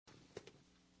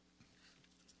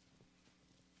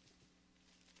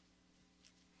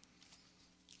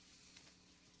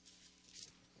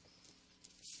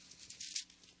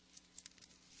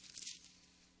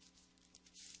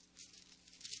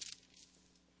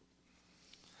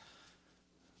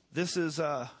This is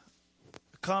a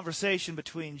conversation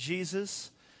between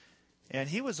Jesus, and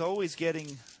he was always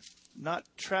getting not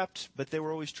trapped, but they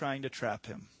were always trying to trap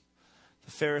him.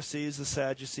 The Pharisees, the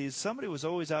Sadducees, somebody was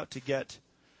always out to get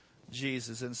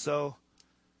Jesus. And so,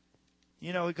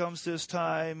 he comes to this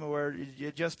time where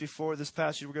just before this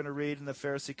passage we're going to read, and the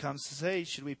Pharisee comes and says, hey,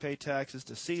 should we pay taxes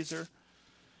to Caesar?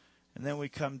 And then we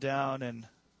come down, and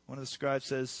one of the scribes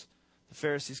says, the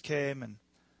Pharisees came, and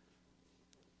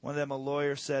one of them, a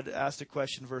lawyer, asked a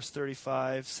question, verse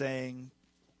 35, saying,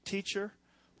 Teacher,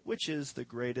 which is the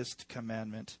greatest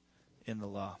commandment in the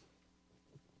law?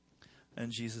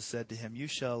 And Jesus said to him, You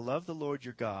shall love the Lord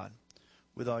your God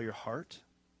with all your heart,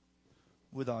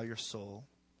 with all your soul,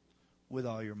 with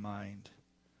all your mind.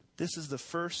 This is the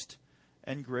first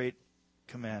and great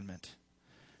commandment.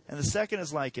 And the second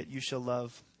is like it, you shall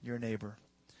love your neighbor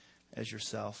as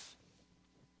yourself.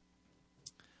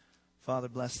 Father,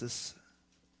 bless this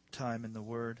time in the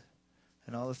Word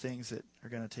and all the things that are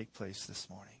going to take place this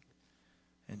morning.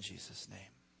 In Jesus' name,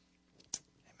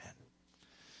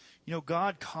 amen.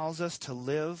 God calls us to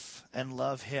live and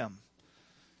love Him.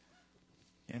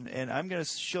 And I'm going to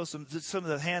show some of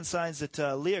the hand signs that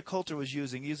Leah Coulter was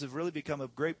using. These have really become a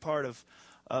great part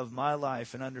of my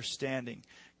life and understanding.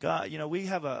 God, we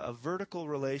have a vertical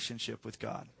relationship with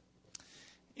God.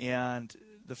 And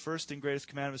the first and greatest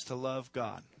commandment is to love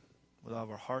God with all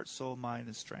of our heart, soul, mind,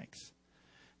 and strength.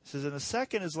 It says, and the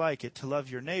second is like it, to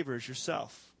love your neighbor as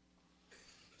yourself.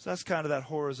 So that's kind of that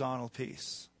horizontal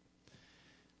piece.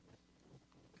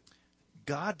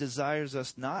 God desires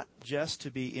us not just to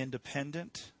be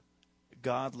independent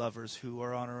God lovers who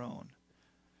are on our own.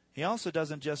 He also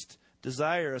doesn't just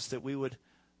desire us that we would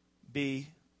be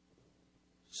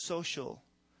social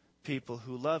people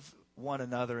who love one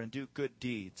another and do good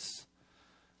deeds.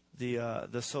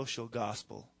 The social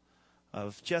gospel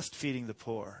of just feeding the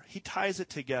poor. He ties it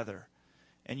together,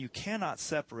 and you cannot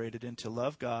separate it into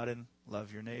love God and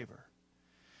love your neighbor.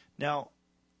 Now,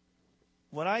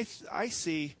 when I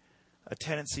see a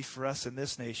tendency for us in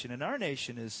this nation, and our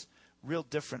nation is real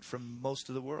different from most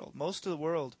of the world. Most of the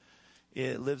world,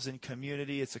 it lives in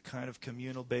community. It's a kind of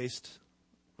communal-based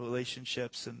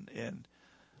relationships and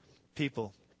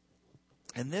people.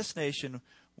 In this nation,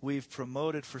 we've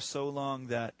promoted for so long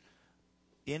that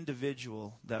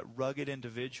individual, that rugged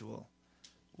individual,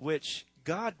 which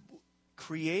God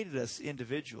created us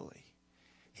individually.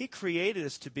 He created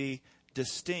us to be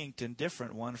distinct and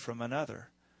different one from another.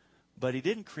 But He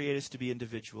didn't create us to be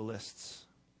individualists.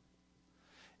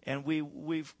 And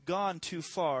we've gone too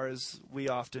far, as we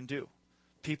often do.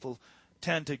 People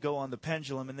tend to go on the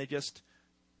pendulum and they just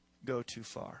go too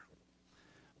far.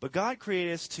 But God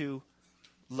created us to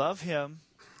love Him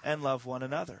and love one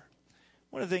another.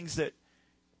 One of the things that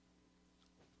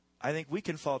I think we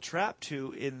can fall trapped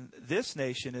to in this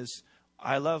nation is,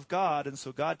 I love God, and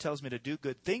so God tells me to do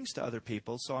good things to other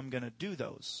people, so I'm going to do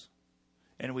those.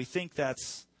 And we think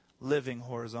that's living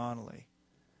horizontally.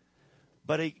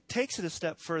 But He takes it a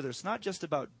step further. It's not just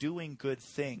about doing good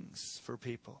things for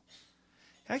people.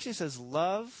 He actually says,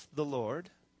 love the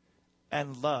Lord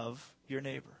and love your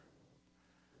neighbor.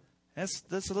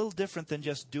 That's a little different than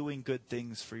just doing good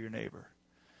things for your neighbor.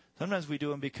 Sometimes we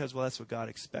do them because, that's what God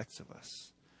expects of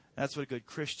us. That's what a good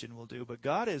Christian will do. But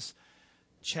God is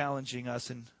challenging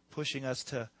us and pushing us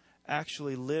to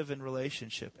actually live in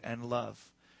relationship and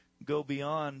love. Go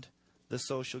beyond the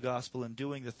social gospel and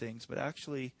doing the things, but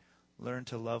actually learn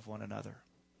to love one another.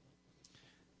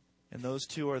 And those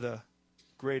two are the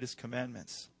greatest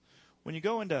commandments. When you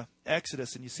go into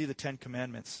Exodus and you see the 10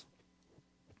 commandments,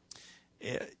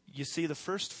 you see the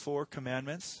first 4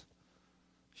 commandments.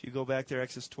 If you go back there,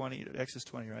 Exodus 20,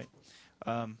 right?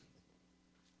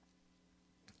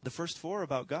 The first 4 are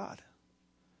about God.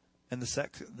 And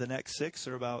the next 6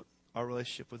 are about our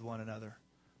relationship with one another,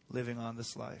 living on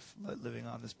this life, living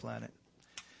on this planet.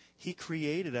 He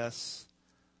created us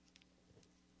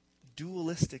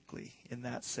dualistically in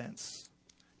that sense.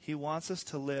 He wants us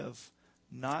to live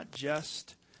not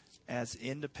just as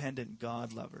independent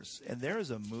God lovers. And there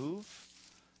is a move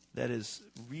that is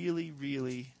really,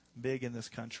 really big in this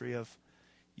country of,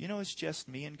 it's just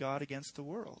me and God against the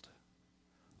world.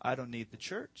 I don't need the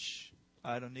church.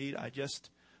 I just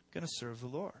going to serve the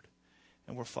Lord.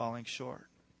 And we're falling short.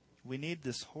 We need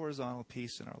this horizontal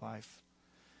piece in our life.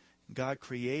 God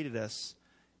created us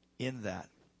in that.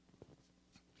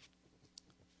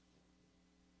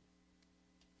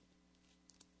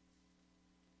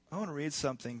 I want to read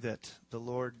something that the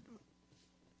Lord,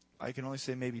 I can only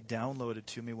say maybe downloaded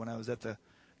to me when I was at the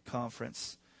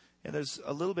conference. And there's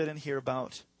a little bit in here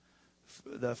about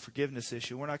the forgiveness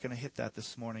issue. We're not going to hit that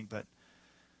this morning, but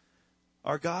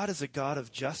Our God is a God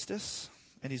of justice,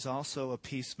 and He's also a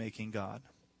peacemaking God.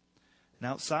 And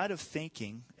outside of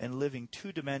thinking and living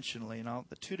two-dimensionally, and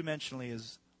the two-dimensionally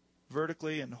is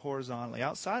vertically and horizontally.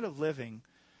 Outside of living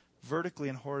vertically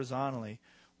and horizontally,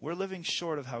 we're living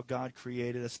short of how God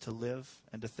created us to live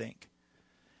and to think.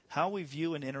 How we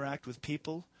view and interact with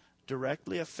people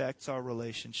directly affects our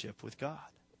relationship with God.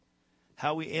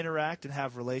 How we interact and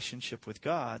have relationship with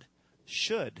God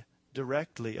should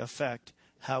directly affect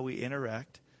how we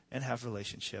interact and have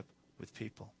relationship with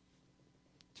people.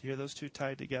 Do you hear those two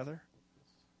tied together?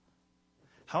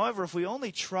 However, if we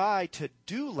only try to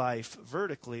do life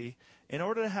vertically in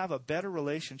order to have a better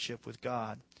relationship with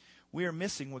God, we are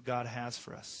missing what God has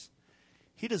for us.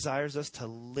 He desires us to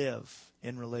live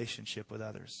in relationship with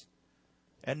others,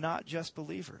 and not just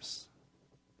believers.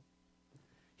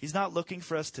 He's not looking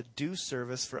for us to do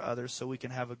service for others so we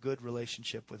can have a good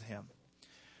relationship with Him.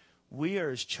 We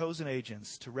are His chosen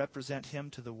agents to represent Him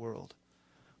to the world.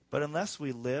 But unless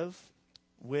we live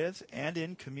with and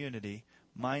in community,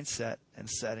 mindset, and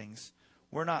settings,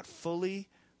 we're not fully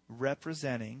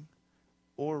representing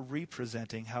or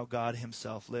representing how God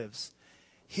Himself lives.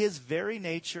 His very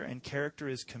nature and character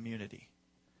is community.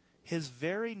 His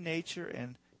very nature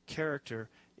and character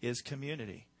is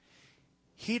community.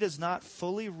 He does not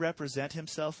fully represent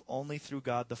Himself only through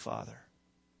God the Father.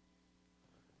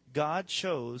 God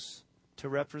chose to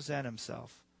represent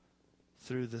Himself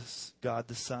through God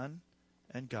the Son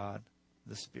and God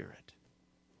the Spirit.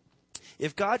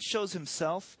 If God shows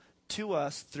Himself to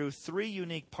us through three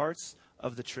unique parts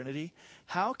of the Trinity,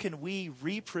 how can we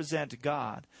represent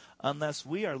God unless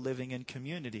we are living in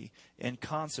community in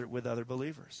concert with other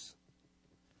believers?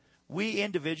 We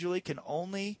individually can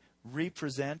only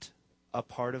represent a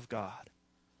part of God.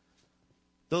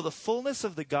 Though the fullness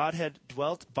of the Godhead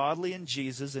dwelt bodily in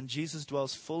Jesus, and Jesus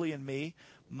dwells fully in me,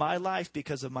 my life,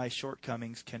 because of my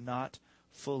shortcomings, cannot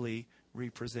fully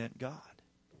represent God.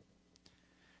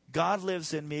 God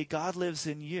lives in me, God lives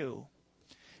in you,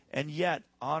 and yet,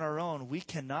 on our own, we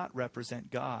cannot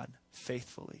represent God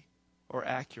faithfully or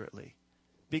accurately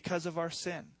because of our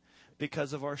sin,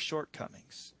 because of our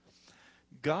shortcomings.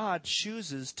 God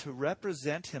chooses to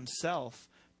represent Himself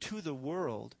to the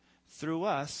world through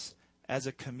us as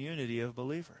a community of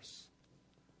believers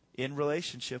in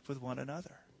relationship with one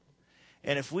another.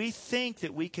 And if we think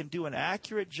that we can do an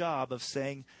accurate job of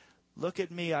saying, look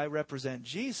at me, I represent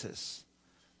Jesus,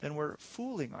 then we're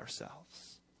fooling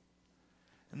ourselves.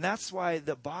 And that's why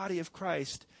the body of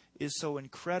Christ is so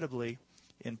incredibly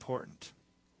important.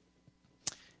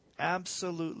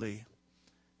 Absolutely,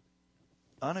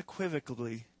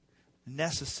 unequivocally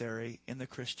necessary in the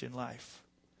Christian life.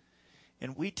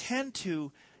 And we tend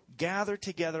to gather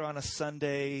together on a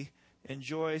Sunday,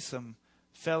 enjoy some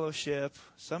fellowship.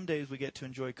 Some days we get to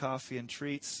enjoy coffee and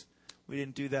treats. We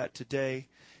didn't do that today.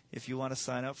 If you want to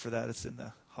sign up for that, it's in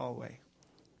the hallway.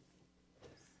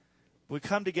 We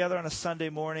come together on a Sunday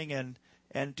morning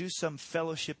and do some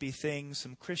fellowshipy things,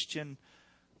 some Christian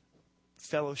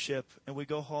fellowship, and we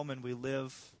go home and we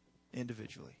live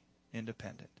individually,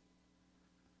 independent.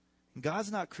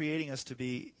 God's not creating us to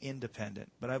be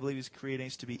independent, but I believe He's creating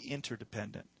us to be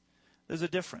interdependent. There's a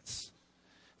difference.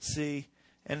 See,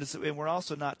 and we're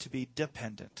also not to be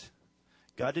dependent.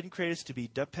 God didn't create us to be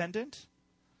dependent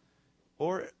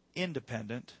or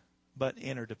independent, but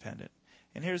interdependent.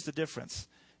 And here's the difference.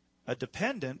 A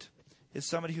dependent is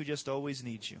somebody who just always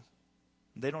needs you.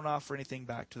 They don't offer anything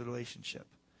back to the relationship.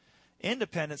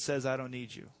 Independent says, I don't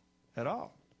need you at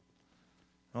all.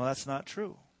 Well, that's not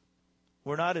true.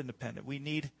 We're not independent. We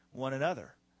need one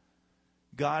another.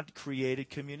 God created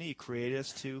community. He created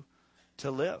us to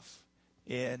live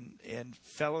in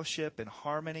fellowship, in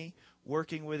harmony,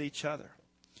 working with each other.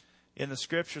 In the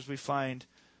Scriptures, we find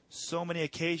so many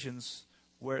occasions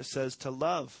where it says to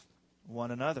love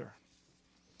one another,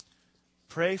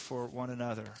 pray for one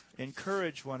another,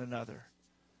 encourage one another.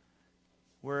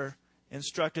 We're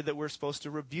instructed that we're supposed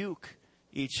to rebuke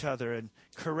each other and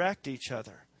correct each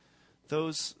other.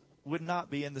 Those would not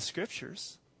be in the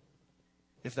Scriptures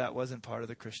if that wasn't part of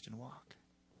the Christian walk.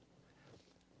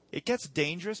 It gets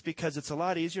dangerous because it's a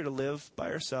lot easier to live by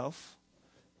ourselves,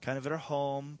 kind of at our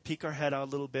home, peek our head out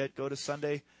a little bit, go to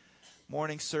Sunday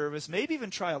morning service, maybe even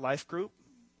try a life group.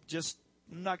 Just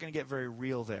not going to get very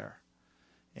real there.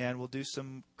 And we'll do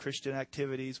some Christian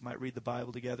activities, might read the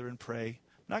Bible together and pray.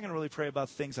 I'm not going to really pray about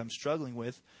things I'm struggling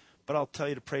with, but I'll tell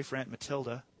you to pray for Aunt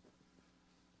Matilda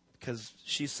because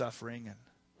she's suffering.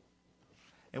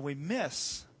 And we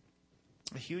miss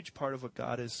a huge part of what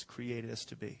God has created us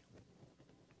to be.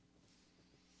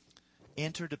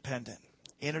 Interdependent.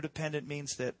 Interdependent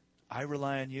means that I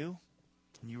rely on you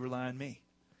and you rely on me.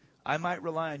 I might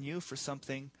rely on you for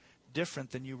something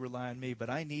different than you rely on me, but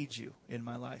I need you in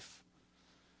my life.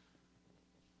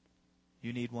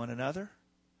 You need one another.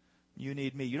 You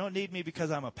need me. You don't need me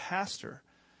because I'm a pastor.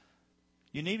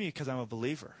 You need me because I'm a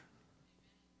believer.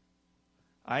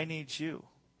 I need you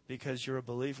because you're a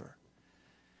believer.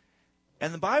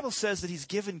 And the Bible says that he's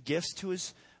given gifts to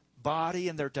his body,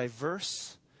 and they're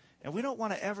diverse. And we don't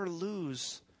want to ever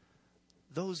lose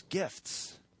those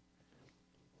gifts.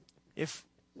 If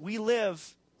we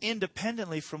live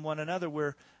independently from one another,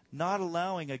 we're not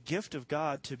allowing a gift of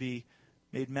God to be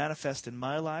made manifest in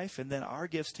my life, and then our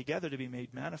gifts together to be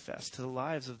made manifest to the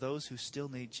lives of those who still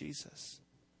need Jesus.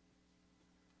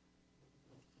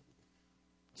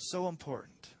 So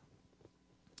important.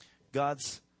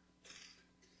 God's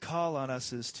call on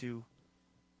us is to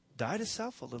die to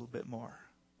self a little bit more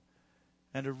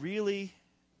and to really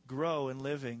grow in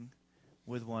living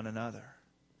with one another.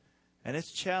 And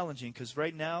it's challenging because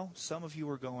right now, some of you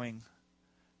are going,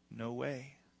 no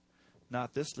way,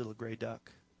 not this little gray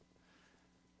duck.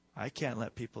 I can't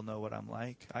let people know what I'm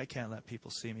like. I can't let people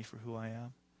see me for who I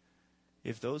am.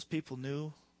 If those people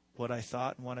knew what I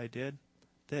thought and what I did,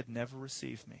 they'd never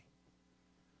receive me.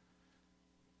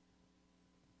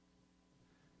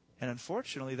 And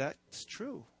unfortunately, that's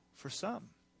true for some.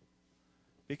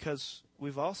 Because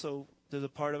there's a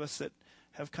part of us that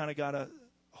have kind of got a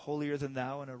holier than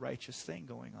thou and a righteous thing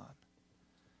going on.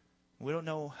 We don't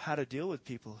know how to deal with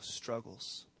people's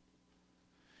struggles.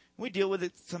 We deal with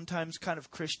it sometimes kind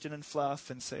of Christian and fluff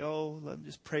and say, oh, let me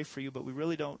just pray for you. But we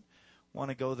really don't want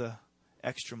to go the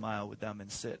extra mile with them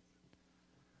and sit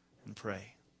and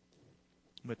pray.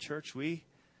 But church, we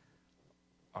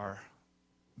are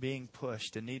being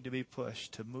pushed and need to be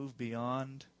pushed to move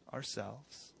beyond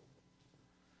ourselves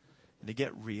and to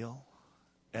get real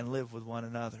and live with one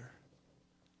another.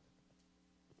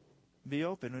 Be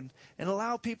open and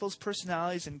allow people's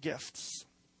personalities and gifts.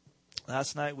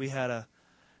 Last night we had a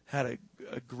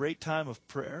great time of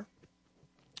prayer.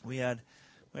 We had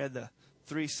the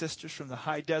three sisters from the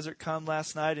high desert come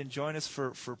last night and join us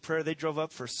for prayer. They drove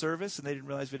up for service, and they didn't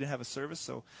realize we didn't have a service,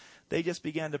 so they just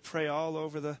began to pray all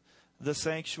over the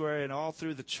sanctuary and all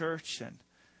through the church.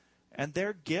 And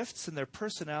their gifts and their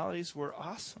personalities were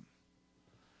awesome.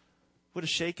 Would have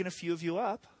shaken a few of you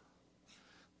up.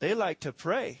 They like to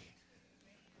pray.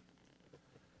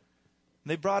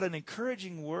 They brought an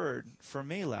encouraging word for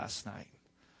me last night.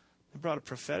 They brought a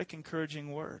prophetic,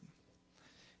 encouraging word.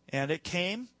 And it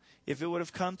came, if it would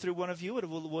have come through one of you, it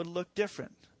would have looked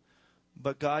different.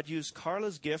 But God used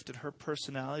Carla's gift and her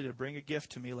personality to bring a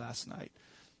gift to me last night.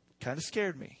 Kind of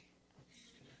scared me.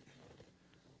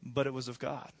 But it was of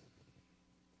God.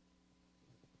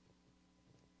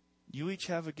 You each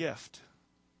have a gift.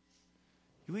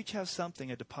 You each have something,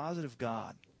 a deposit of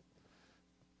God,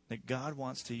 that God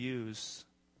wants to use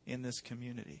in this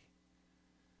community.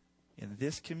 In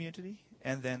this community,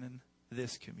 and then in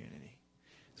this community.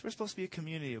 So we're supposed to be a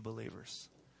community of believers.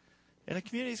 And a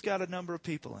community's got a number of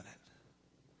people in it.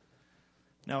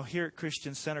 Now here at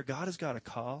Christian Center, God has got a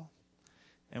call.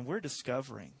 And we're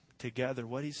discovering together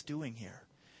what He's doing here.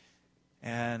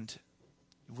 And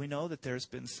we know that there's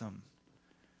been some,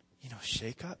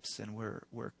 shake-ups. And we're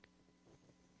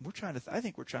trying to, I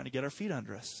think we're trying to get our feet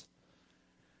under us.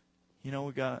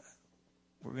 We're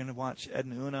going to watch Ed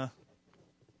and Una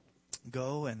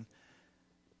go, and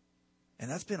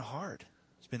that's been hard.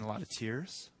 There's been a lot of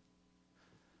tears.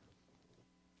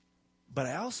 But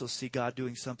I also see God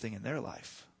doing something in their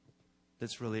life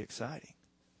that's really exciting.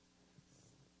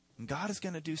 And God is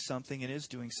going to do something and is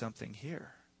doing something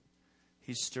here.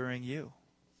 He's stirring you.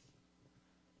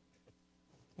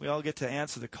 We all get to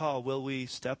answer the call. Will we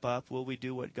step up? Will we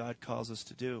do what God calls us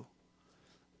to do?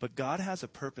 But God has a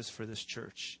purpose for this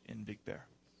church in Big Bear.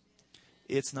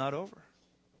 It's not over.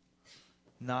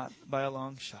 Not by a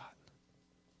long shot.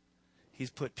 He's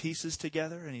put pieces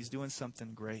together and He's doing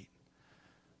something great.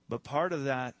 But part of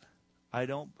that, I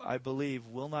believe,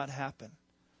 will not happen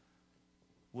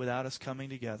without us coming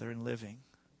together and living,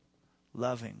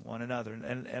 loving one another.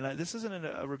 And this isn't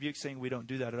a rebuke saying we don't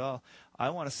do that at all.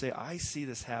 I want to say I see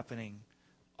this happening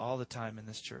all the time in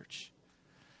this church.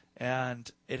 And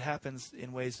it happens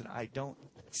in ways that I don't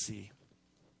see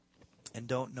and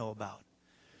don't know about.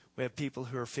 We have people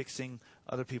who are fixing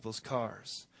other people's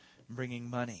cars, bringing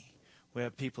money. We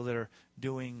have people that are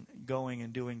going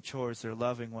and doing chores. They're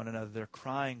loving one another. They're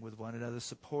crying with one another,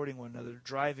 supporting one another,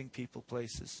 driving people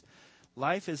places.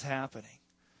 Life is happening.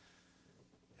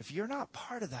 If you're not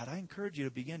part of that, I encourage you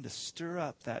to begin to stir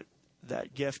up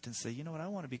that gift and say, you know what, I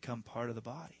want to become part of the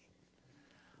body.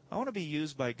 I want to be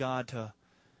used by God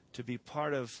to be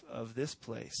part of this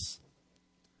place.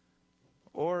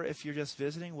 Or or if you're just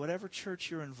visiting, whatever church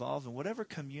you're involved in, whatever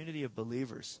community of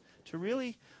believers, to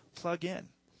really plug in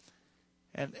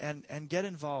and get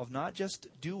involved, not just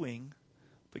doing,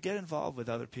 but get involved with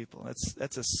other people.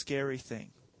 That's a scary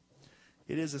thing.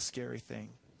 It is a scary thing.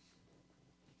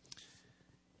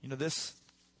 This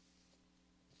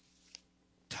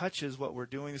touches what we're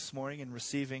doing this morning in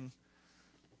receiving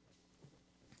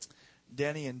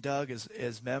Denny and Doug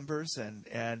as members, and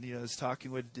I was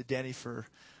talking with Denny for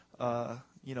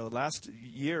last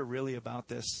year really about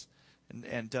this,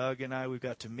 and Doug and I, we've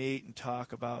got to meet and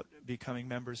talk about becoming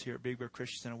members here at Big Bear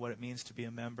Christian Center, what it means to be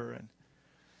a member. And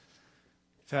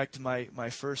in fact, my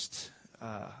first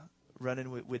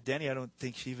run-in with Denny, I don't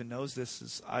think she even knows this,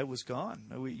 is I was gone.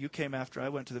 You came after I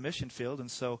went to the mission field,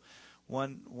 and so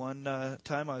one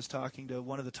time I was talking to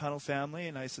one of the Tunnel family,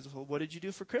 and I said, well, what did you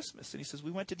do for Christmas? And he says,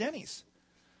 we went to Denny's.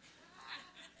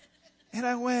 And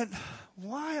I went,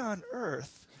 why on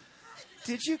earth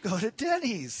did you go to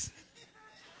Denny's?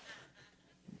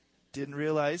 Didn't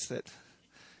realize that it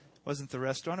wasn't the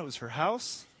restaurant, it was her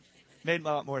house. Made a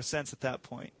lot more sense at that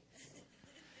point.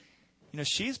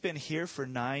 She's been here for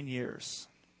 9 years,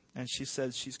 and she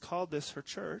says she's called this her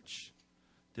church.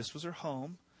 This was her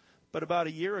home. But about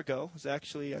a year ago, it was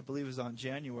actually, I believe it was on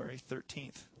January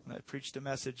 13th, when I preached a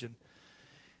message,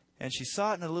 and she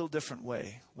saw it in a little different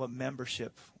way, what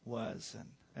membership was.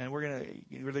 And we're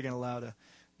really going to allow they're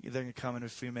going to come in a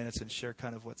few minutes and share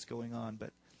kind of what's going on.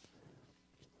 But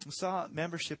we saw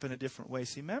membership in a different way.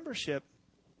 See, membership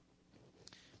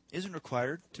isn't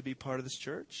required to be part of this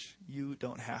church. You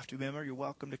don't have to be a member. You're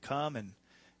welcome to come and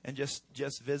just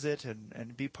visit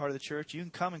and be part of the church. You can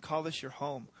come and call this your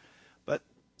home. But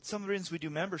some of the reasons we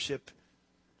do membership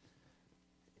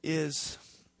is,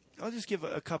 I'll just give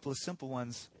a couple of simple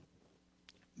ones.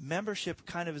 Membership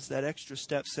kind of is that extra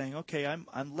step saying, okay,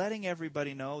 I'm letting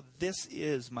everybody know this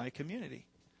is my community.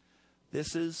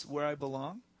 This is where I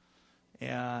belong,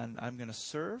 and I'm going to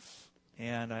serve.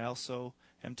 And I also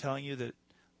am telling you that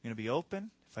I'm going to be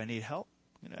open. If I need help,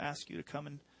 I'm going to ask you to come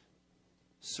and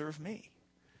serve me.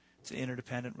 It's an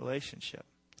interdependent relationship.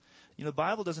 The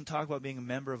Bible doesn't talk about being a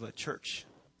member of a church.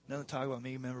 It doesn't talk about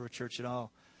being a member of a church at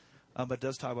all, but it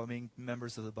does talk about being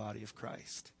members of the body of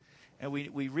Christ. And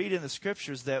we read in the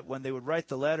Scriptures that when they would write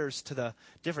the letters to the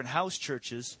different house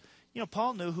churches,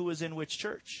 Paul knew who was in which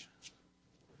church.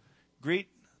 Greet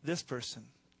this person.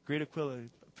 Greet Aquila,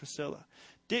 Priscilla.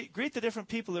 Greet the different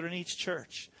people that are in each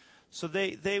church. So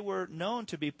they were known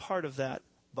to be part of that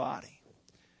body.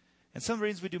 And some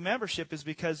reasons we do membership is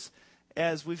because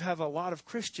as we have a lot of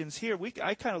Christians here,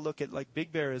 I kind of look at like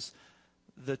Big Bear as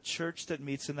the church that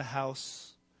meets in the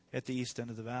house at the east end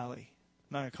of the valley.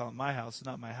 I'm not going to call it my house. It's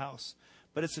not my house.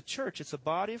 But it's a church. It's a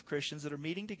body of Christians that are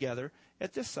meeting together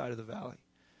at this side of the valley.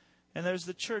 And there's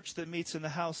the church that meets in the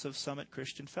house of Summit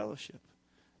Christian Fellowship.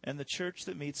 And the church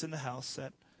that meets in the house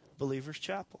at Believers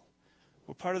Chapel.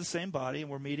 We're part of the same body, and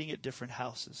we're meeting at different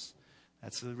houses.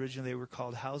 That's originally they were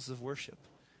called houses of worship.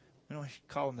 We don't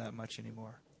call them that much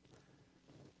anymore.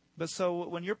 But so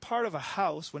when you're part of a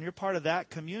house, when you're part of that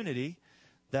community,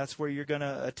 that's where you're going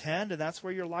to attend, and that's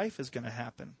where your life is going to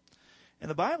happen. And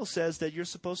the Bible says that you're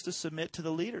supposed to submit to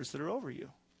the leaders that are over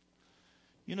you.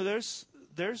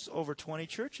 There's over 20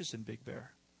 churches in Big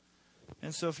Bear.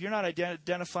 And so if you're not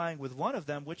identifying with one of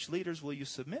them, which leaders will you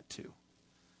submit to?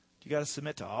 You got to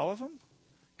submit to all of them?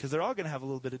 Because they're all going to have a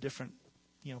little bit of different,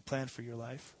 plan for your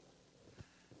life.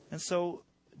 And so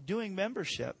doing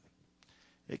membership,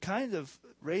 it kind of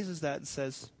raises that and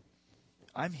says,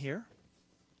 I'm here.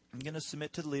 I'm going to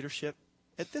submit to the leadership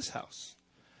at this house.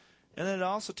 And then it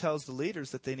also tells the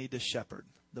leaders that they need to shepherd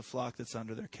the flock that's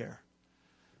under their care.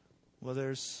 Well,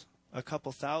 there's a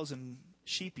couple thousand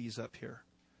sheepies up here.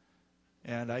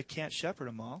 And I can't shepherd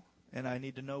them all. And I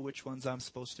need to know which ones I'm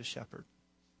supposed to shepherd.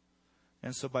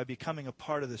 And so by becoming a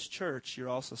part of this church, you're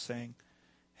also saying,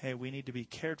 hey, we need to be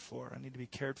cared for. I need to be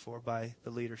cared for by the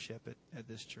leadership at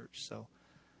this church.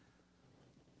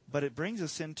 But it brings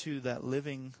us into that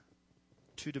living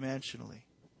two-dimensionally.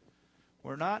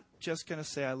 We're not just going to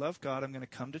say, I love God, I'm going to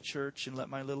come to church and let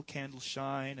my little candle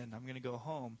shine, and I'm going to go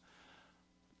home.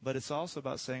 But it's also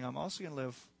about saying, I'm also going to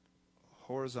live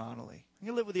horizontally. I'm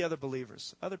going to live with the other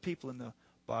believers, other people in the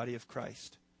body of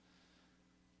Christ.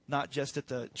 Not just at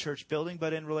the church building,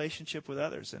 but in relationship with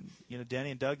others. And Danny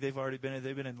and Doug, they've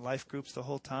been in life groups the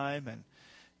whole time,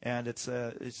 and it's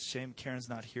a shame Karen's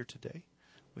not here today.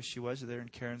 Wish she was. They're in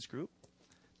Karen's group.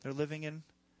 They're living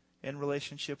in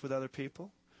relationship with other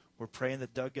people. We're praying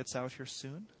that Doug gets out here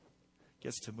soon,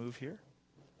 gets to move here.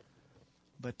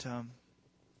 But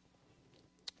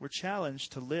we're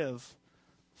challenged to live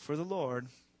for the Lord,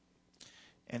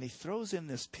 and He throws in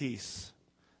this piece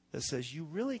that says you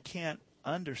really can't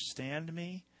understand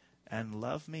me and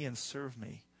love me and serve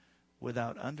me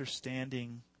without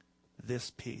understanding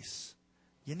this piece.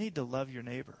 You need to love your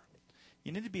neighbor.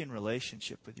 You need to be in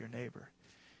relationship with your neighbor.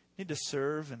 You need to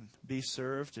serve and be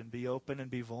served and be open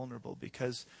and be vulnerable,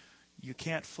 because you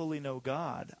can't fully know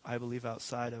God, I believe,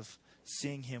 outside of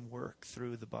seeing him work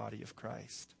through the body of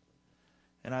Christ.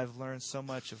 And I've learned so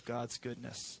much of God's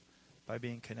goodness by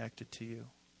being connected to you.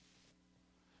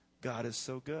 God is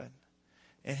so good.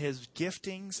 And his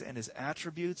giftings and his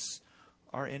attributes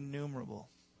are innumerable.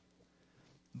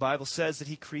 The Bible says that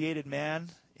he created man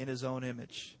in his own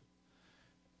image.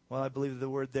 Well, I believe the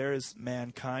word there is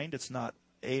mankind. It's not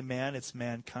a man, it's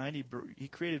mankind. He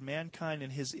created mankind in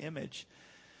his image.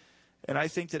 And I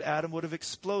think that Adam would have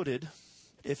exploded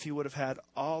if he would have had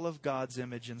all of God's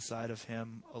image inside of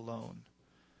him alone.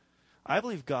 I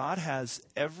believe God has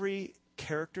every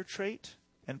character trait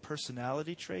and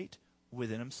personality trait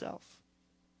within himself.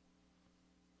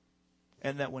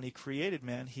 And that when he created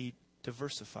man, he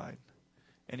diversified.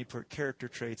 And he put character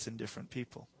traits in different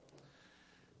people.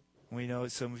 We know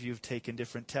some of you have taken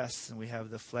different tests, and we have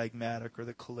the phlegmatic or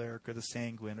the choleric or the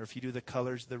sanguine. Or if you do the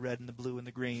colors, the red and the blue and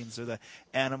the greens, or the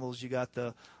animals, you got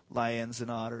the lions and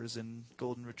otters and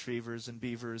golden retrievers and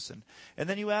beavers. And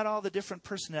then you add all the different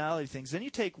personality things. Then you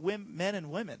take men and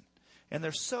women, and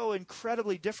they're so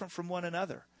incredibly different from one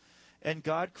another. And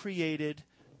God created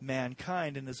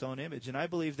mankind in his own image. And I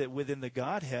believe that within the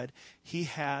Godhead, he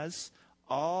has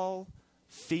all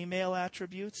female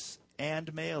attributes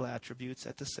and male attributes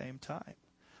at the same time.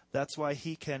 That's why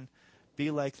he can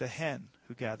be like the hen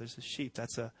who gathers the sheep.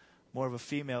 That's more of a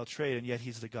female trait, and yet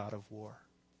he's the God of war.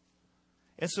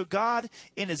 And so God,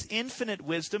 in his infinite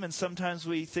wisdom, and sometimes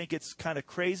we think it's kind of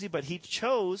crazy, but he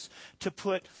chose to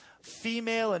put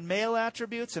female and male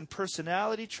attributes and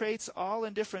personality traits all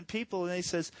in different people. And he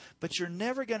says, but you're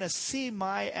never going to see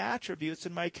my attributes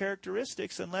and my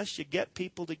characteristics unless you get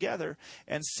people together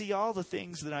and see all the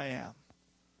things that I am.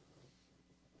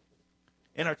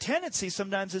 And our tendency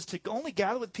sometimes is to only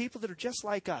gather with people that are just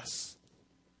like us,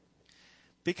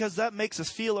 because that makes us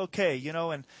feel okay,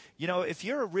 And if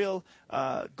you're a real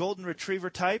golden retriever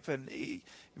type and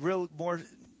real more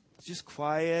just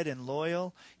quiet and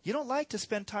loyal, you don't like to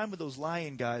spend time with those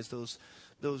lion guys,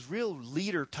 those real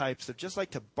leader types that just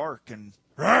like to bark and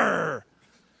roar.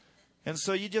 And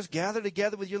so you just gather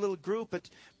together with your little group,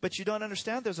 but you don't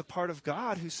understand there's a part of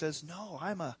God who says, no,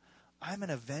 I'm an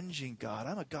avenging God.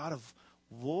 I'm a God of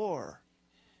war.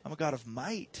 I'm a God of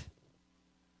might.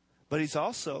 But he's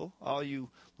also, all you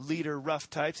leader rough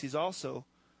types, he's also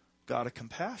God of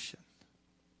compassion.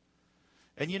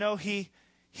 And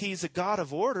he's a God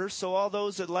of order, so all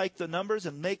those that like the numbers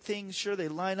and make things sure they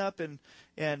line up and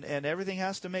everything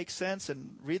has to make sense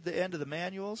and read the end of the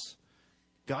manuals,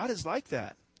 God is like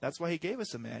that. That's why he gave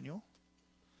us a manual.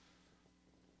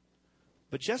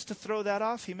 But just to throw that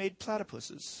off, he made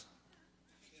platypuses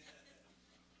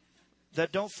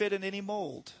that don't fit in any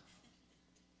mold.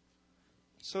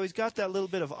 So he's got that little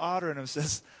bit of otter in him and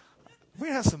says, we're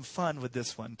going to have some fun with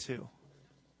this one too.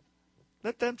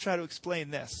 Let them try to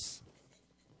explain this.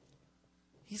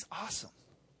 He's awesome.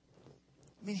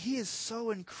 I mean, he is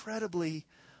so incredibly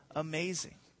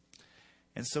amazing.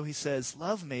 And so he says,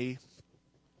 love me,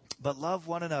 but love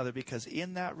one another, because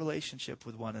in that relationship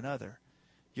with one another,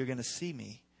 you're going to see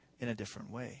me in a different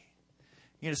way.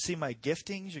 You're going to see my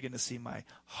giftings. You're going to see my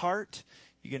heart.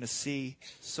 You're going to see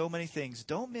so many things.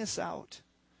 Don't miss out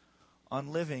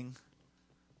on living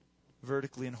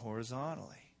vertically and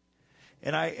horizontally.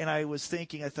 And I was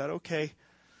thinking, I thought, okay,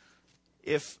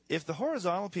 if the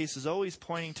horizontal piece is always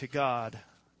pointing to God,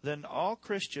 then all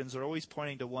Christians are always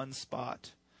pointing to one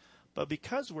spot. But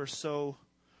because we're so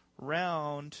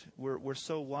round, we're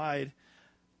so wide,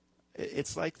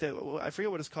 it's like I forget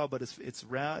what it's called, but it's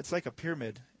round. It's like a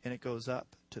pyramid, and it goes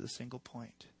up to the single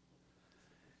point.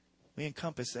 We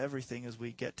encompass everything as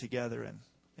we get together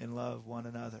and love one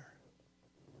another.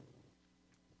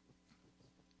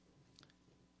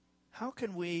 How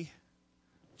can we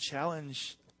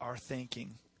challenge our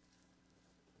thinking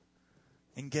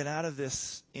and get out of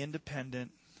this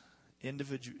independent,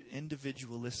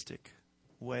 individualistic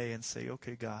way and say,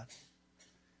 okay, God,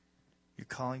 you're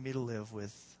calling me to live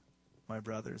with my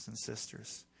brothers and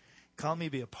sisters. You're calling me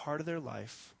to be a part of their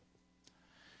life,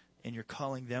 and you're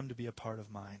calling them to be a part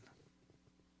of mine.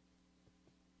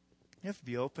 You have to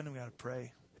be open, and we got to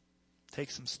pray.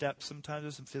 Take some steps. Sometimes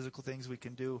there's some physical things we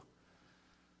can do.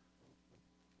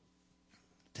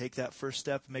 Take that first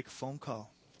step and make a phone call.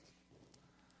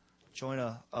 Join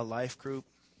a life group.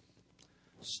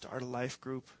 Start a life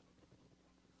group.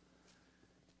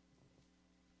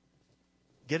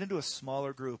 Get into a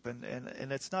smaller group, and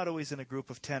it's not always in a group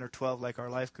of 10 or 12 like our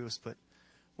life groups, but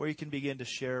where you can begin to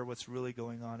share what's really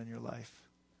going on in your life.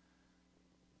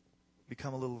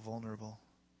 Become a little vulnerable.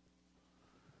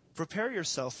 Prepare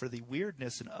yourself for the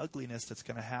weirdness and ugliness that's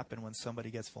going to happen when somebody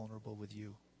gets vulnerable with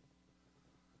you.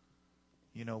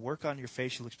 You know, work on your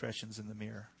facial expressions in the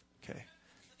mirror. Okay.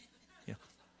 Yeah.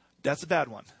 That's a bad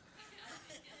one.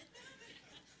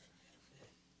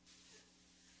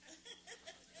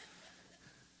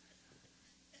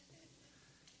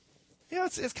 You know,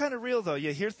 it's kind of real, though.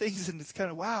 You hear things and it's kind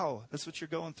of, wow, that's what you're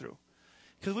going through.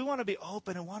 Because we want to be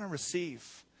open and want to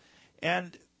receive.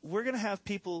 And we're going to have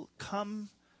people come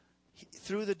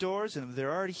through the doors, and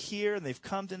they're already here, and they've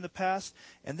come in the past,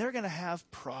 and they're going to have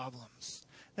problems.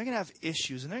 They're going to have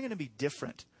issues, and they're going to be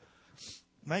different.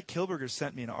 Mike Kilberger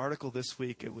sent me an article this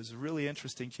week. It was really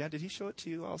interesting. Jan, did he show it to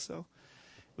you also?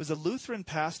 It was a Lutheran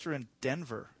pastor in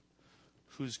Denver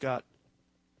who's got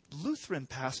Lutheran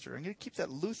pastor. I'm going to keep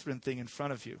that Lutheran thing in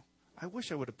front of you. I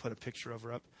wish I would have put a picture of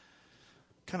her up.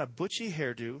 Kind of butchy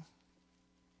hairdo,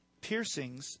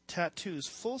 piercings, tattoos,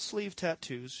 full sleeve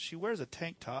tattoos. She wears a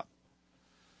tank top.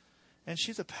 And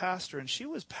she's a pastor, and she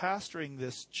was pastoring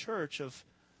this church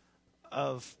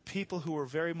of people who were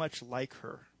very much like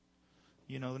her.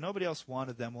 You know, nobody else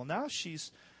wanted them. Well, now she's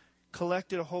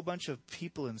collected a whole bunch of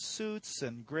people in suits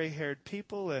and gray-haired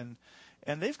people, and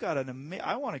they've got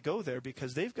I want to go there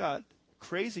because they've got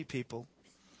crazy people.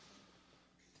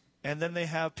 And then they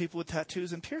have people with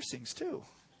tattoos and piercings, too.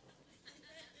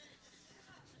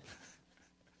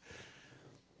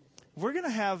 We're going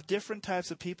to have different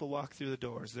types of people walk through the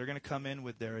doors. They're going to come in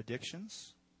with their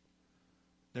addictions.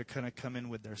 They're going to come in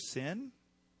with their sin.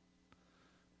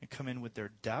 They come in with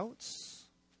their doubts,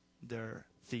 their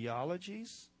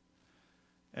theologies.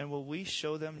 And will we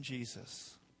show them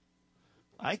Jesus?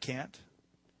 I can't.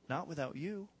 Not without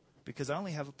you. Because I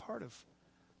only have a part of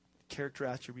character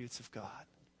attributes of God.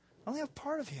 I only have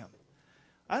part of Him.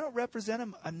 I don't represent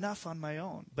Him enough on my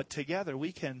own. But together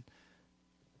we can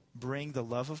bring the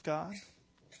love of God,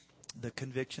 the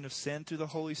conviction of sin through the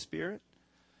Holy Spirit,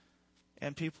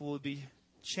 and people will be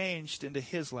changed into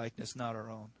His likeness, not our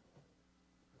own.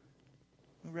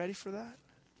 We ready for that?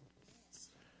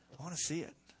 I want to see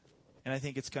it. And I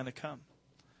think it's going to come.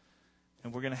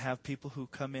 And we're going to have people who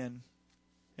come in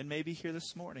and maybe here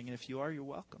this morning, and if you are, you're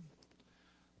welcome,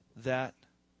 that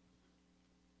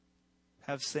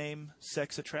have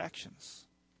same-sex attractions,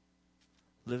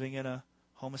 living in a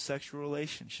homosexual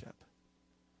relationship.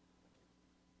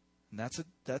 And that's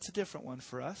a different one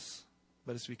for us,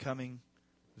 but it's becoming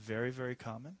very, very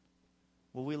common.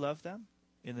 Will we love them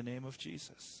in the name of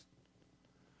Jesus?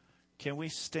 Can we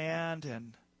stand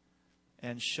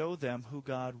and show them who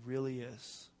God really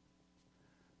is?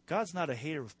 God's not a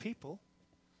hater of people.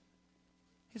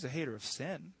 He's a hater of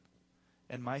sin.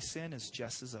 And my sin is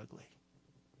just as ugly.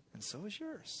 And so is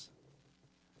yours.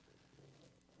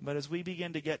 But as we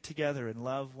begin to get together and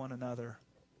love one another,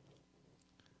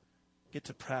 get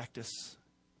to practice,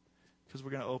 because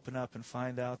we're going to open up and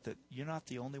find out that you're not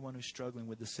the only one who's struggling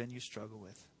with the sin you struggle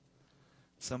with.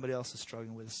 Somebody else is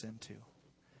struggling with the sin too.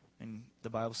 And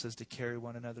the Bible says to carry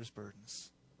one another's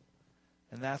burdens.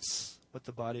 And that's what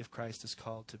the body of Christ is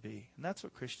called to be. And that's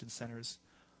what Christian Center is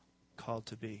called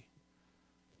to be.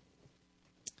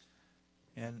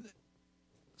 And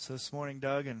so this morning,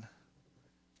 Doug and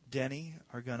Denny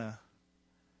are gonna,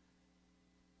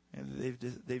 and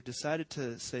they've decided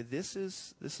to say, this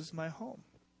is my home.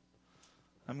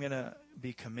 I'm gonna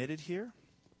be committed here.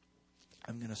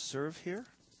 I'm gonna serve here.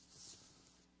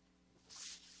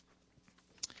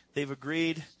 They've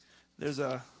agreed.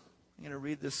 I'm gonna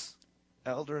read this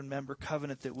elder and member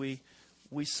covenant that we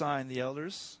sign, the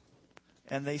elders,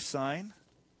 and they sign.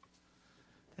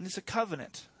 And it's a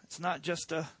covenant. It's not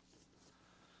just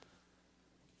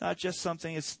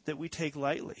something that we take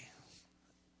lightly.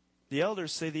 The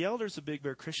elders say, the elders of Big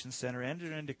Bear Christian Center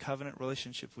entered into covenant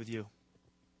relationship with you.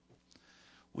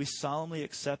 We solemnly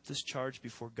accept this charge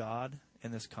before God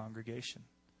and this congregation,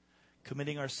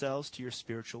 committing ourselves to your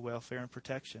spiritual welfare and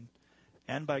protection,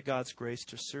 and by God's grace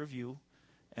to serve you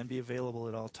and be available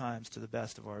at all times to the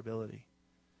best of our ability.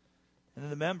 And then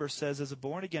the member says, as a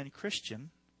born-again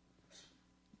Christian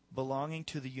belonging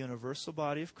to the universal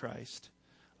body of Christ,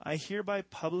 I hereby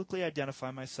publicly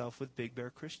identify myself with Big Bear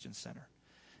Christian Center,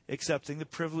 accepting the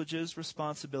privileges,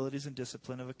 responsibilities, and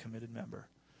discipline of a committed member.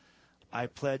 I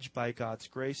pledge by God's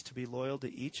grace to be loyal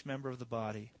to each member of the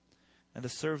body and to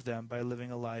serve them by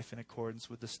living a life in accordance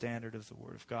with the standard of the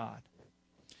Word of God.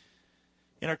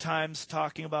 In our times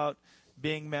talking about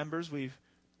being members, we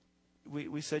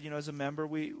said, as a member,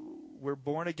 we we're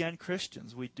born again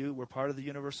Christians. We're part of the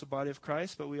universal body of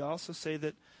Christ, but we also say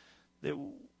that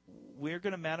we're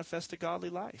going to manifest a godly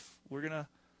life. We're going to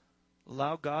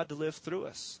allow God to live through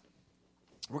us.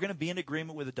 We're going to be in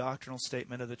agreement with the doctrinal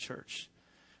statement of the church.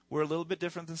 We're a little bit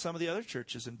different than some of the other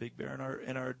churches in Big Bear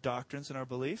in our doctrines and our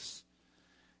beliefs.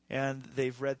 And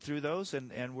they've read through those,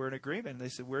 and we're in agreement. And they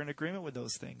said, we're in agreement with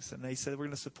those things. And they said, we're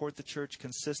going to support the church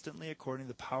consistently according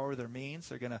to the power of their means.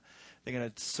 They're going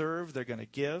to serve. They're going to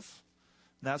give.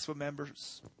 And that's what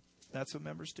members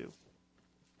do.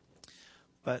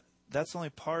 But that's only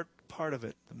part of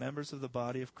it. The members of the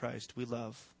body of Christ, we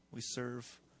love, we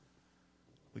serve,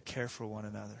 we care for one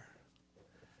another.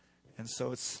 And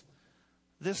so it's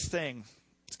this thing.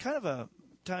 It's kind of a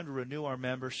time to renew our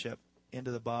membership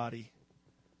into the body.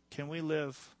 Can we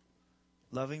live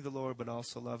loving the Lord but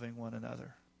also loving one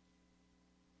another?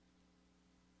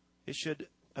 It should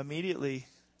immediately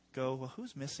go, well,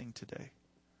 who's missing today?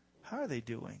 How are they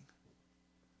doing?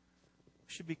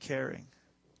 We should be caring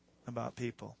about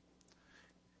people.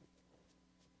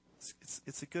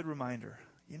 It's a good reminder.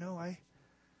 I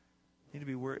need to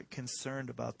be concerned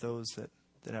about those that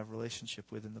have a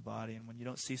relationship with in the body. And when you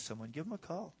don't see someone, give them a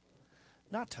call.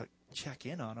 Not to check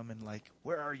in on them and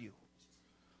where are you?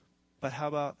 But how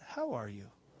about, how are you?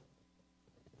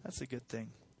 That's a good thing.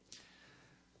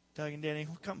 Doug and Danny,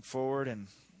 come forward. And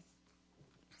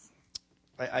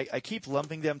I keep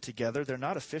lumping them together. They're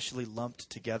not officially lumped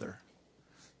together.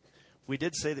 We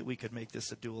did say that we could make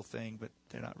this a dual thing, but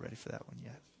they're not ready for that one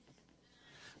yet.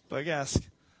 But I ask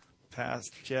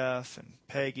Pastor Jeff and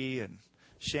Peggy and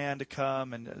Shan to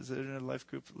come. And is there a life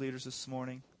group leaders this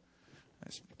morning?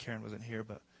 Karen wasn't here,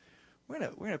 but we're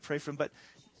gonna pray for them. But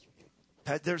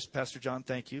there's Pastor John.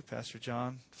 Thank you, Pastor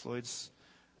John. Floyd is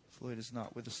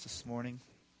not with us this morning.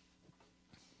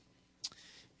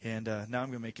 And now I'm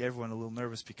going to make everyone a little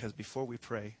nervous because before we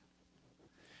pray,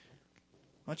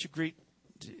 why don't you greet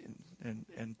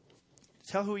and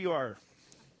tell who you are.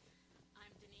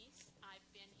 I'm Denese. I've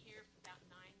been here for about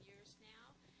 9 years now.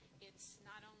 It's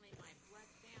not only my blood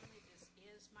family, this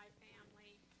is my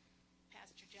family.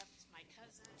 Pastor Jeff is my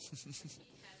cousin.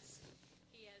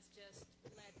 He has just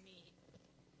led me.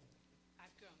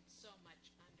 I've grown so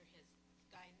much under his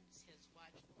guidance, his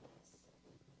watchfulness.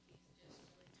 He's just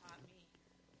really taught me,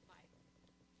 my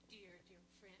dear, dear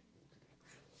friend.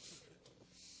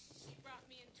 He brought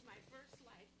me into my first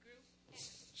life group and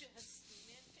just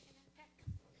meant an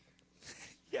impeccable.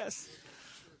 Yes.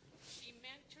 She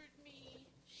mentored me.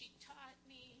 She taught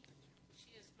me.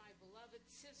 She is my beloved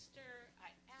sister.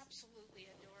 I absolutely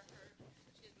adore her.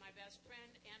 She is my best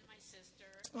friend and my sister.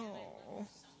 And I love her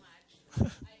so much.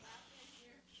 I have been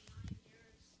here for 9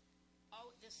 years.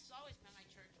 Oh, this has always been my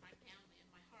church, my family, and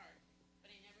my heart.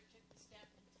 But I never took the step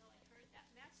until I heard that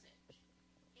message.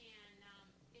 And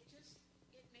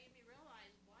it made me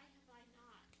realize, why have I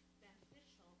not been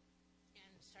official? And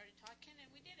started talking, and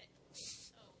we did it.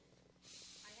 So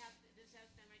this has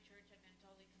been my church. I've been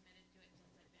totally committed to it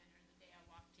since I've been here. The day I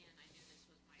walked in, I knew this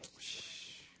was my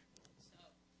church. So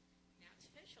now it's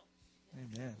official.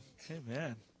 Amen.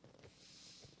 Amen.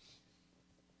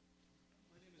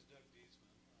 My name is Doug Diesman.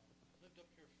 I lived up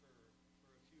here for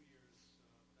a few years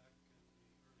back in the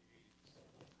early 80s.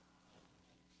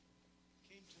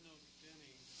 Came to know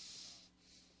Denny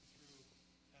through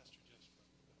Pastor Jeff's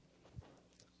brother and his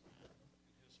wife for a number of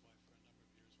years when I lived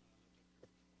up here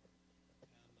before.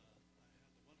 And I had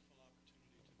the wonderful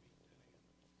opportunity to meet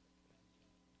Denny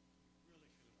and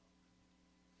really hit it off.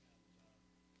 And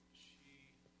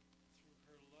she, through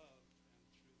her love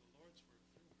and through the Lord's work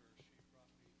through her, she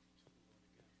brought me to the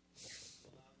Lord again.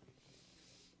 Allowed me to hear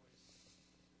his voice, touching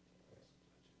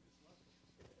his love.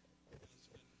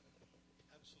 And it's been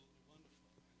absolutely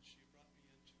wonderful. And she brought me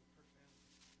into her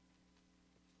family.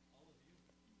 All of you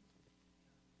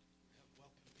have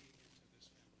welcomed me into this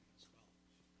family as well.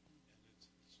 And it's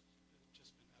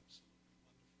just been absolutely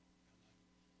wonderful.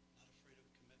 And I'm not afraid of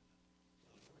commitment.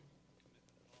 Not afraid of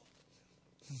commitment at all.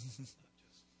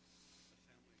 Not just the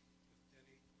family with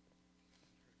Denny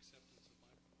and her acceptance of my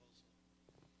proposal,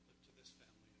 but to this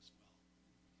family as well. And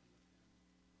thank you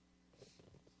all for accepting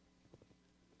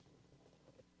me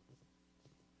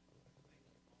into your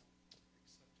family.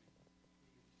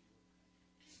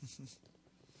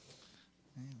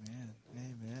 Amen.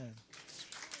 Amen.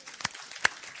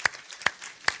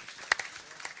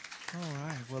 All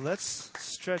right. Well, let's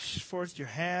stretch forth your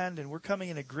hand, and we're coming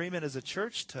in agreement as a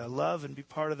church to love and be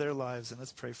part of their lives, and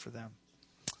let's pray for them.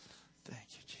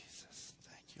 Thank you, Jesus.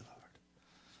 Thank you, Lord.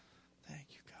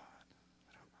 Thank you, God.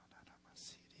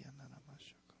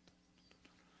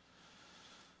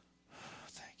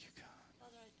 Thank you, God.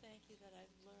 Father, I thank you that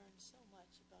I've learned so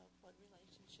much about what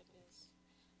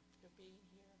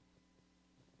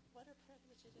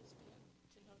privilege it has been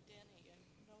to know Denny and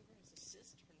know her as a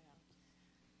sister now.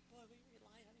 Boy, we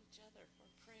rely on each other for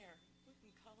prayer. We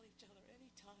can call each other any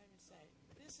time and say,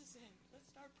 this is it. Let's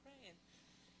start praying.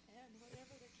 And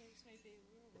whatever the case may be,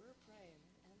 we're praying.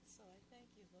 And so I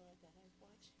thank you, Lord, that I've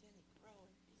watched Denny grow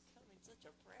and becoming such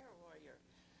a prayer warrior.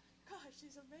 Gosh,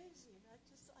 she's amazing. I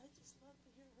just love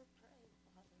to hear her pray,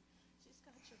 Father. She's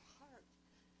got your heart.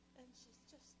 And she's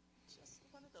just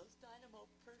one of those dynamo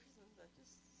persons that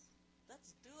just,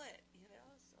 let's do it, you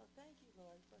know. So thank you,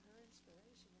 Lord, for her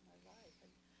inspiration in my life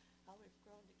and how we've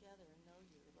grown together and know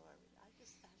you, Lord. I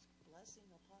just ask blessing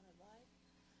upon her life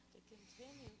to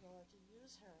continue, Lord, to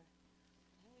use her.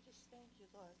 And we just thank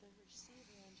you, Lord, to receive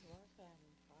her into our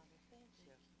family, Father. Thank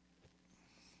you.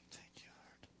 Thank you,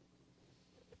 Lord.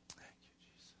 Thank you,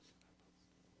 Jesus.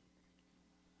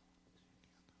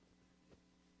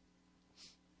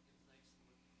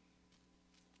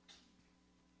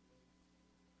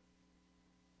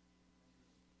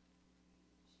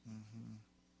 Mm-hmm.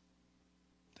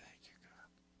 Thank you, God.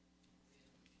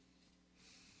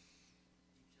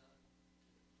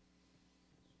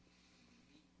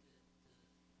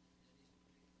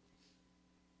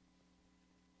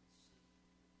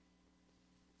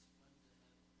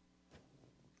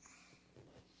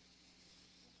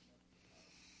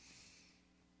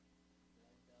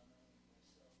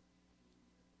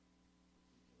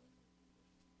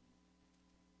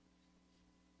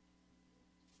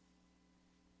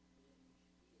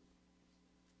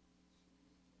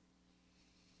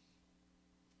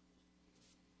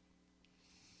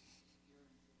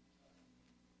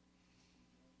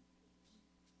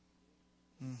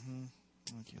 Mm-hmm.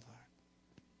 Thank you, Lord.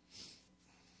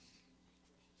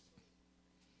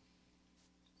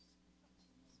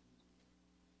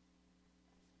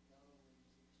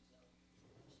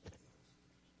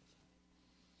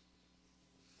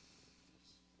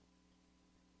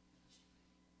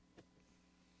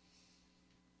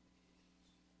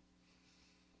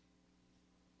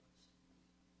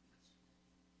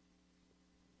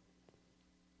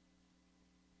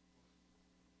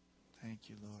 Thank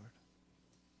you, Lord.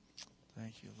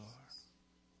 Thank you, Lord.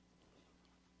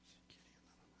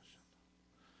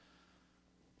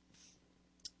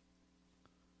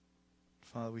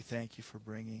 Father, we thank you for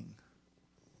bringing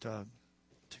Doug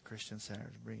to Christian Center,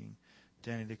 to bringing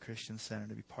Denny to Christian Center,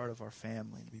 to be part of our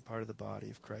family, to be part of the body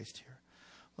of Christ here.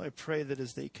 Lord, I pray that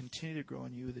as they continue to grow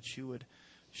in you, that you would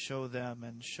show them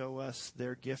and show us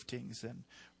their giftings and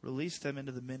release them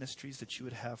into the ministries that you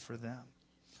would have for them.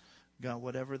 God,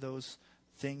 whatever those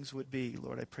things would be,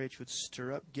 Lord, I pray that you would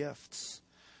stir up gifts,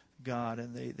 God,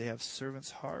 and they have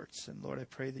servants' hearts. And Lord, I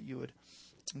pray that you would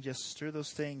just stir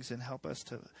those things and help us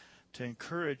to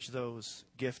encourage those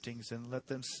giftings and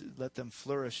let them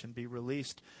flourish and be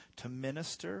released to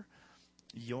minister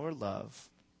your love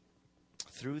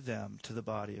through them to the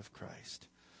body of Christ.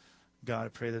 God, I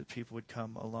pray that people would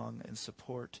come along and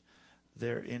support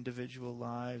their individual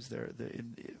lives, their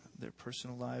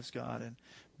personal lives, God, and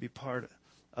be part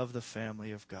of the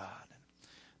family of God.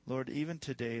 Lord, even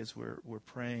today as we're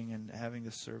praying and having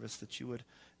this service, that you would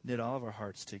knit all of our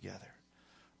hearts together.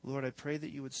 Lord, I pray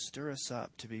that you would stir us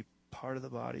up to be part of the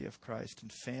body of Christ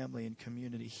and family and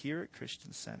community here at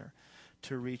Christian Center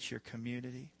to reach your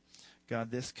community.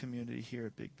 God, this community here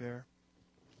at Big Bear.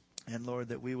 And Lord,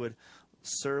 that we would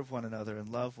serve one another and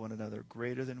love one another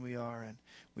greater than we are. And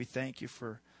we thank you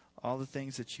for all the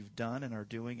things that you've done and are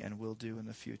doing and will do in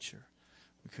the future.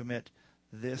 We commit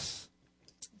this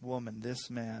woman, this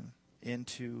man,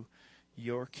 into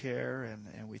your care,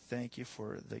 and we thank you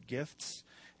for the gifts.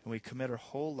 And we commit our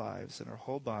whole lives and our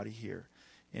whole body here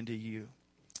into you,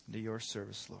 into your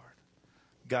service, Lord.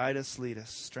 Guide us, lead us,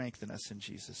 strengthen us in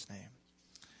Jesus' name.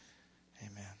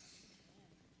 Amen.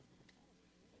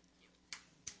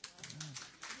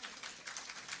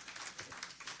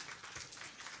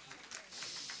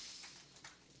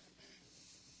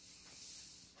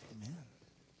 Amen.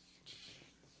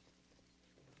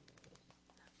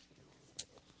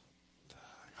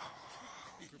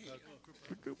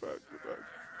 Go back.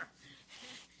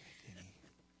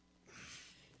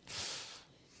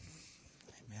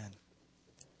 Amen.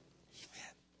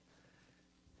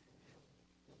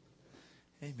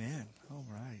 Amen. All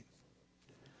right.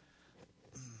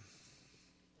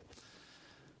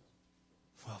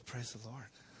 Well, praise the Lord.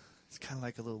 It's kind of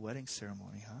like a little wedding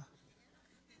ceremony, huh?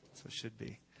 So it should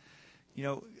be. You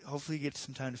know, hopefully you get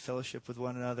some time to fellowship with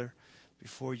one another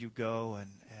before you go, and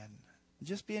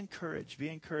just be encouraged. Be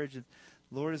encouraged. The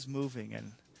Lord is moving,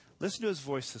 and listen to his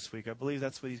voice this week. I believe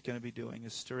that's what he's going to be doing,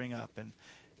 is stirring up and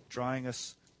drawing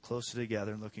us closer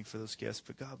together and looking for those gifts.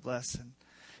 But God bless, and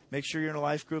make sure you're in a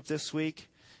life group this week.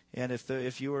 And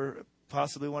if you were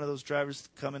possibly one of those drivers,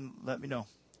 come and let me know.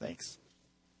 Thanks.